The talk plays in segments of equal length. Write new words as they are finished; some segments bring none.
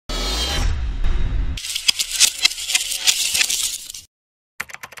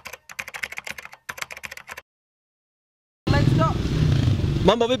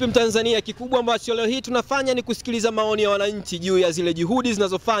Mambo vipi Mtanzania? Kikubwa ambacho leo hii tunafanya ni kusikiliza maoni ya wananchi juu ya zile juhudi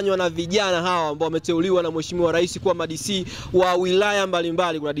zinazofanywa na vijana hawa ambao wameteuliwa na Mheshimiwa Rais kuwa ma-DC wa wilaya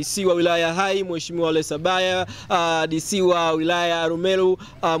mbalimbali. Kuna DC wa wilaya Hai, Mheshimiwa Ole Sabaya, DC wa wilaya Arumeru,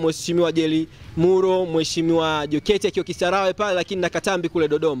 Mheshimiwa Muro, Mheshimiwa Jokate akiwa Kisarawe pale, lakini na Katambi kule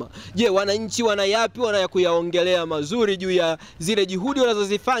Dodoma. Je, wananchi wana yapi wanayakuyaongelea mazuri juu ya zile juhudi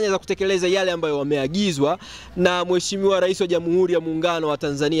wanazozifanya za kutekeleza yale ambayo wameagizwa na Mheshimiwa Rais wa Jamhuri ya Muungano wa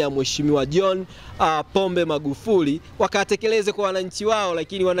Tanzania Mheshimiwa John Pombe Magufuli, wakatekeleze kwa wananchi wao,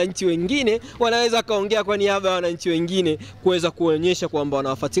 lakini wananchi wengine wanaweza kaongea kwa niaba ya wananchi wengine kuweza kuonyesha kwamba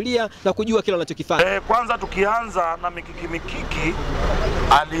wanawafuatilia na kujua kile wanachokifanya. Kwanza tukianza na mikiki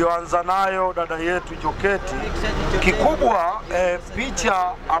aliyoanza nayo dada yetu Jokate, kikubwa picha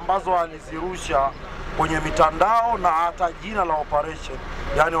ambazo alizirusha kwenye mitandao na hata jina la operation,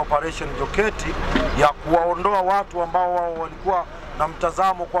 yani operation Jokate, ya kuwaondoa watu ambao wao walikuwa na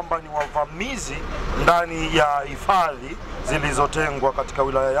mtazamo kwamba ni wavamizi ndani ya hifadhi zilizotengwa katika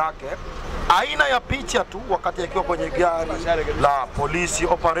wilaya yake. Aina ya picha tu wakati akiwa kwenye gari la polisi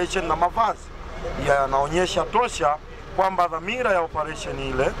operation na mavazi yanaonyesha tosha kwamba dhamira ya operation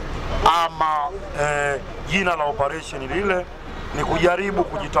ile ama jina la operation lile ni kujaribu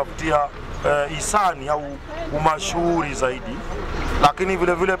kujitafutia hisani au umashuhuri zaidi. Lakini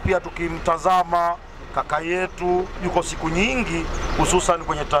vile vile pia tukimtazama kaka yetu yuko siku nyingi, hususan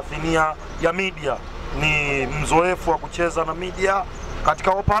kwenye tasnia ya media, ni mzoefu wa kucheza na media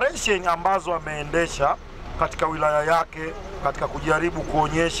katika operation ambazo ameendesha katika wilaya yake katika kujaribu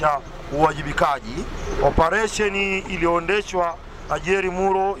kuonyesha uwajibikaji. Operation iliyoendeshwa na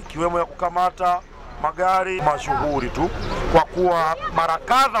Muro, ikiwemo ya kukamata magari mashuhuri tu, kwa kuwa mara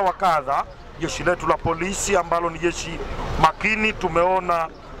kadha wa kadha jeshi letu la polisi ambalo ni jeshi makini tumeona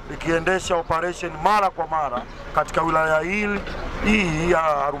likiendesha operation mara kwa mara katika wilaya hii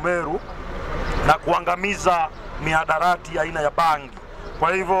ya Arumeru na kuangamiza mihadarati aina ya bangi.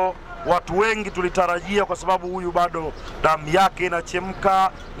 Kwa hivyo watu wengi tulitarajia, kwa sababu huyu bado damu yake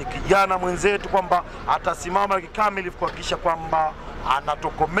inachemka, ni kijana mwenzetu, kwamba atasimama kikamilifu kuhakikisha kwamba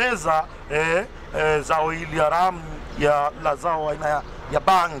anatokomeza zao hili haramu la zao aina ya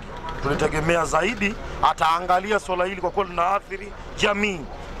bangi. Tulitegemea zaidi ataangalia swala hili kwa kuwa linaathiri jamii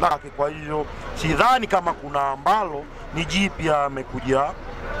lake. Kwa hiyo sidhani kama kuna ambalo ni jipya amekuja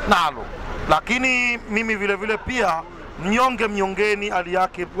nalo. Lakini mimi vile vile pia mnyongeni hali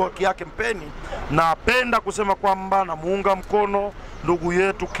yake mpeni, napenda kusema kwamba namuunga mkono ndugu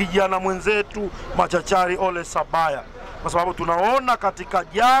yetu kijana mwenzetu machachari Ole Sabaya, kwa sababu tunaona katika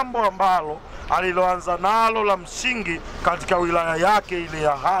jambo ambalo aliloanza nalo la msingi katika wilaya yake ile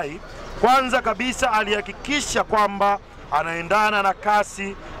ya Hai, kwanza kabisa alihakikisha kwamba anaendana na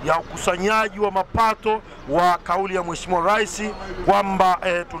kasi ya ukusanyaji wa mapato wa kauli ya Mheshimiwa Rais kwamba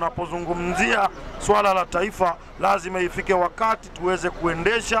tunapozungumzia swala la taifa lazima ifike wakati tuweze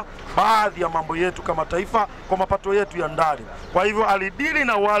kuendesha baadhi ya mambo yetu kama taifa kwa mapato yetu ya ndani. Kwa hivyo alidili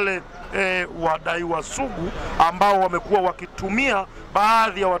na wale wadaiwa sugu ambao wamekuwa wakitumia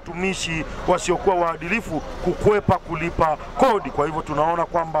baadhi ya watumishi wasiokuwa waadilifu kukwepa kulipa kodi. Kwa hivyo tunaona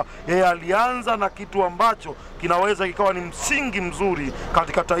kwamba yeye alianza na kitu ambacho kinaweza kikawa ni msingi mzuri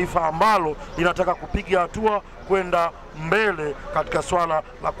katika taifa ambalo linataka kupiga hatua kwenda mbele katika swala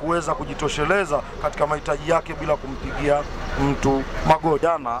la kuweza kujitosheleza katika mahitaji yake bila kumpigia mtu magoti.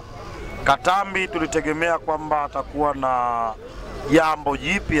 Jana Katambi tulitegemea kwamba atakuwa na jambo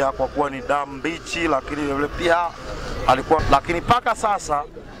jipya kwa kuwa ni damu mbichi, lakini vile pia alikuwa, lakini paka sasa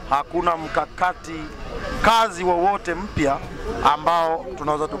hakuna mkakati kazi wowote mpya ambao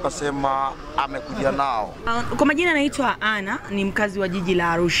tunaweza tukasema amekuja nao. Kwa majina naitwa Ana, ni mkazi wa jiji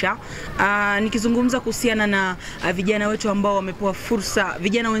la Arusha. Nikizungumza kuhusiana na vijana wetu ambao wamepewa fursa,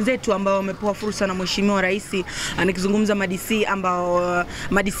 vijana wenzetu ambao wamepewa fursa na Mheshimiwa Rais, nikizungumza ma-DC ambao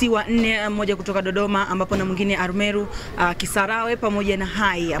ma-DC wa 4, mmoja kutoka Dodoma ambapo na mwingine Arumeru, Kisarawe pamoja na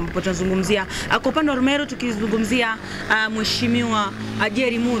Hai, ambapo tunazungumzia kwa upande wa Arumeru tukizungumzia Mheshimiwa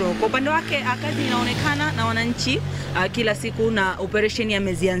Muro. Kwa upande wake kazi inaonekana na wananchi kila siku na operation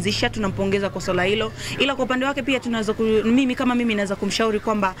amezianzisha, tunampongeza kwa swala hilo. Ila kwa upande wake pia tunaweza mimi naweza kumshauri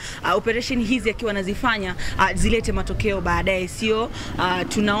kwamba operation hizi akiwa anazifanya zilete matokeo baadaye, sio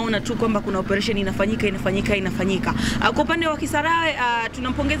tunaona tu kwamba kuna operation inafanyika. Kwa upande wa Kisarawe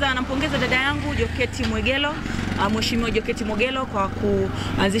nampongeza dada yangu Jokate Mwegelo, Mheshimiwa Jokate Mwegelo kwa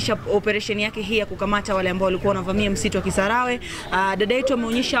kuanzisha operation yake hii ya kukamata wale ambao walikuwa wanavamia msitu wa Kisarawe. Dada yetu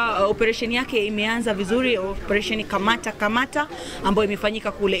ameonyesha operation yake imeanza vizuri, operation kamata kumkamata ambayo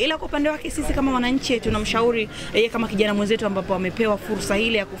imefanyika kule. Ila kwa upande wake sisi kama wananchi tunamshauri yeye kama kijana mwenzetu ambapo amepewa fursa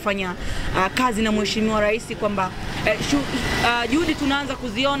ile ya kufanya kazi na Mheshimiwa Rais kwamba juhudi tunaanza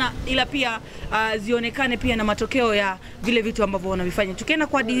kuziona, ila pia zionekane pia na matokeo ya vile vitu ambavyo wanavifanya. Tukienda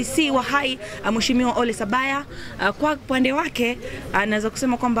kwa DC wa hai Mheshimiwa Ole Sabaya, kwa upande wake naweza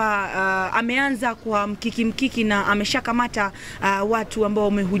kusema kwamba ameanza kwa mkiki na ameshakamata watu ambao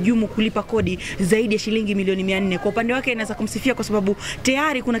wamehujumu kulipa kodi zaidi ya shilingi milioni 400. Kwa upande wake naweza kumsifia kwa sababu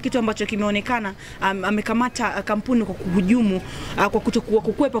tayari kuna kitu ambacho kimeonekana, amekamata kampuni kwa kuhujumu, kwa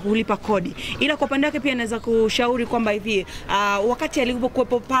kukwepa kulipa kodi. Ila kwa upande wake pia naweza kushauri kwamba hivi wakati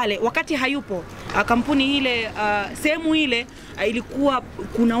alipokuwepo pale, wakati hayupo kampuni ile, sehemu ile ilikuwa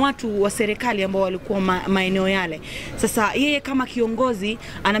kuna watu wa serikali ambao walikuwa maeneo yale. Sasa yeye kama kiongozi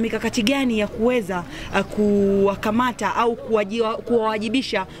ana mikakati gani ya kuweza kuwakamata au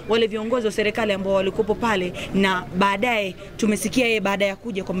kuwawajibisha wale viongozi wa serikali ambao walikuwa pale, na baadaye tumesikia yeye baada ya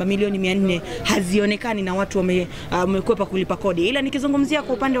kuja kwamba milioni 400 hazionekani na watu wamekwepa kulipa kodi. Ila nikizungumzia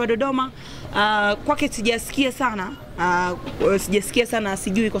kwa upande wa Dodoma, kwake sijasikia sana,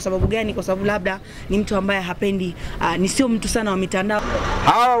 sijui kwa sababu gani, kwa sababu labda ni mtu ambaye hapendi, ni sio mtu sana wa mitandao.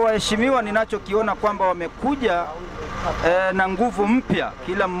 Hawa waheshimiwa ninachokiona kwamba wamekuja na nguvu mpya,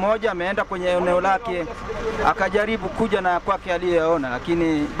 kila mmoja ameenda kwenye eneo lake akajaribu kuja na kwake aliyoona,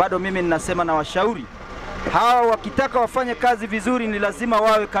 lakini bado mimi ninasema na washauri hawa wakitaka wafanye kazi vizuri ni lazima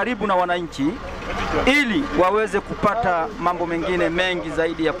wawe karibu na wananchi ili waweze kupata mambo mengine mengi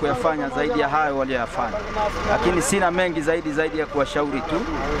zaidi ya kuyafanya zaidi ya hayo waliyofanya. Lakini sina mengi zaidi ya kuwashauri tu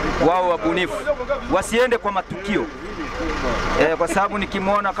wao wabunifu, wasiende kwa matukio. Kwa sababu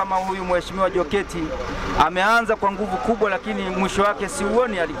nikimwona kama huyu Mheshimiwa Jokate ameanza kwa nguvu kubwa, lakini mwisho wake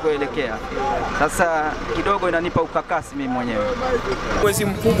siuoni alikoelekea. Sasa kidogo inanipa ukakasi mimi mwenyewe. Mwezi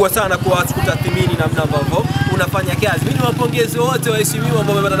mkubwa sana kwa watu kutathmini namna ambavyo unafanya kazi. Mimi niwapongeze wote waheshimiwa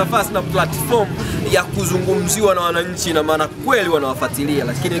ambao wamepata nafasi na platform ya kuzungumziwa na wananchi, na maana kweli wanawafuatilia.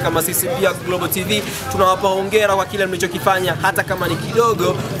 Lakini kama sisi pia Global TV tunawapa hongera kwa kile mlichokifanya, hata kama ni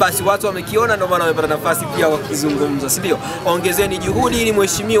kidogo, basi watu wamekiona, ndio maana wamepata nafasi pia wakizungumza, si ndio? Ongezeni juhudi ili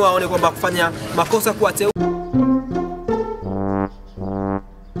mheshimiwa aone kwamba kufanya makosa kuwateua.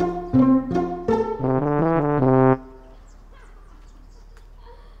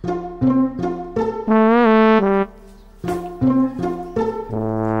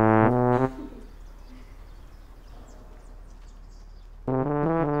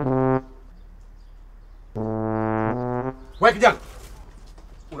 Wewe kijana,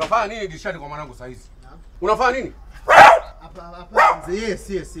 unafanya nini dirishani kwa mwanangu saa hizi? Unafanya nini? Hapana mzee,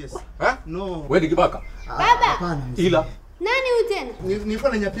 yes. No. Wewe ni kibaka? Baba. Hapana mzee. Ila Nani huyu tena?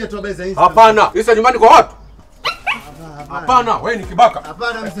 Nilikuwa nanyapia tu habari za hizi. hapana, hisa nyumbani kwa watu. Hapana, wewe ni kibaka.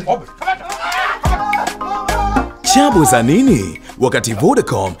 Hapana mzee. Chabu za nini? Wakati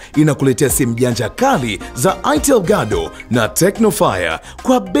Vodacom inakuletea simu janja kali za Itel Gado na Tecnofire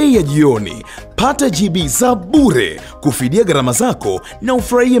kwa bei ya jioni. Pata GB za bure kufidia gharama zako na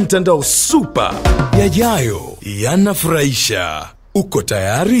ufurahie mtandao super. Yajayo yanafurahisha. Uko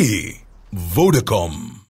tayari? Vodacom.